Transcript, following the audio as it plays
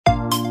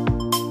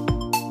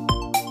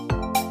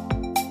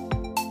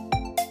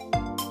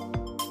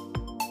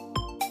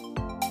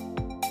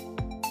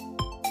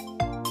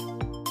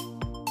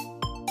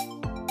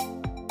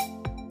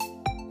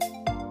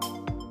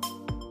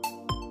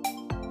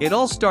It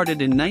all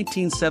started in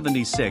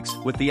 1976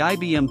 with the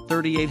IBM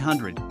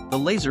 3800, the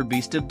laser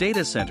beast of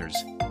data centers.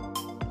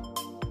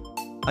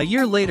 A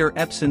year later,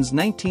 Epson's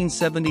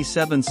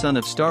 1977 Son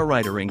of Star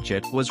Rider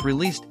inkjet was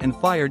released and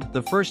fired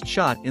the first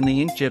shot in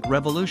the inkjet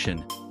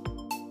revolution.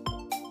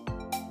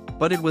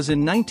 But it was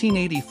in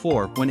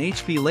 1984 when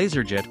HP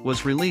LaserJet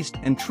was released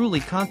and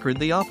truly conquered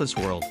the office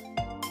world.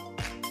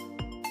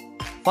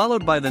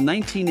 Followed by the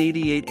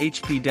 1988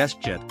 HP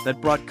DeskJet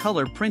that brought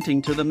color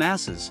printing to the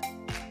masses.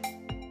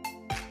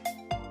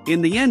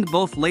 In the end,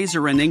 both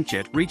laser and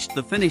inkjet reached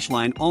the finish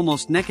line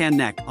almost neck and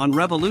neck on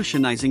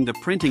revolutionizing the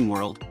printing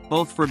world,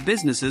 both for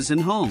businesses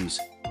and homes.